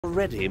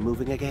already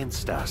moving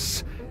against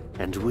us,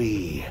 and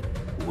we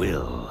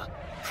will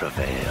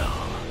prevail.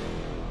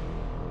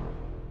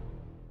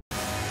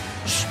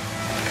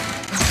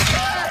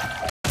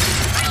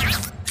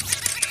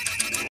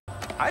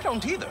 I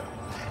don't either.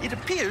 It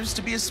appears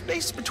to be a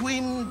space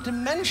between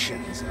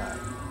dimensions.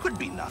 Could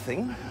be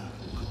nothing.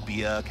 Could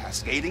be a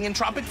cascading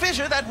entropic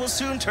fissure that will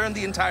soon turn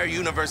the entire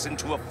universe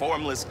into a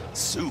formless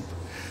soup.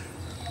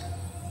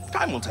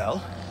 Time will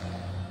tell.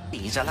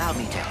 Please allow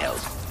me to help.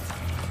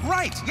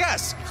 Right,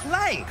 yes,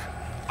 Clank!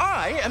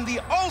 I am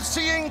the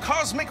all-seeing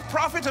cosmic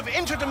prophet of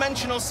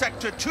interdimensional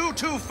sector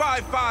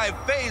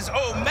 2255 phase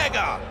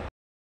Omega!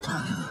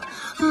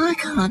 I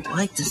can't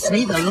wait to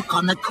see the look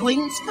on the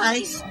Queen's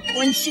face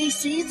when she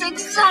sees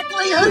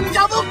exactly who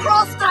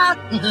double-crossed her!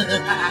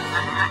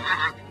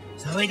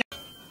 So we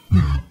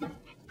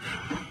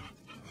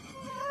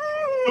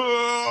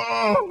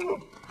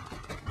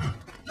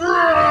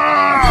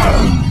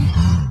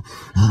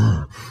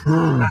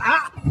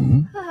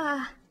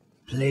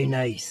Play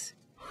nice.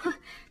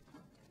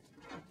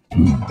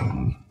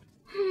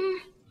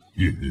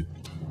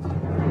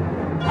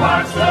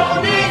 What's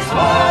all these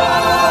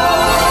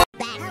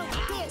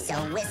So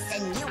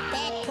listen, you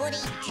bad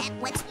putty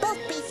catwits, both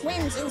be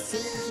friends, you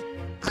see.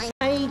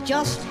 I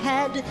just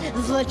had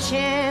the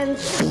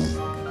chance.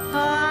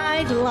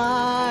 I'd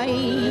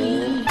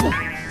like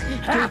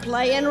to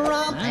play and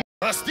romp.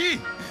 Basti?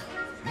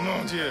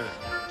 Mon Dieu.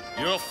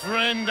 Your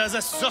friend has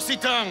a saucy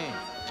tongue.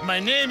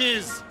 My name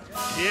is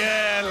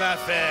Pierre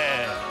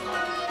Lafayette.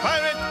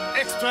 Pirate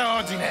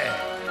extraordinaire.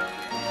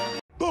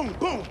 Boom,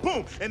 boom,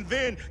 boom. And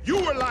then you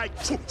were like,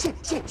 shoo, shoo,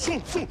 shoo,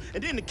 shoo, shoo.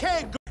 And then the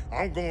cat goes,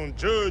 I'm gonna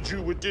judge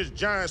you with this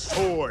giant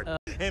sword.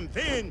 And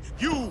then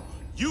you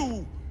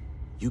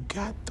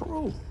got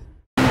through.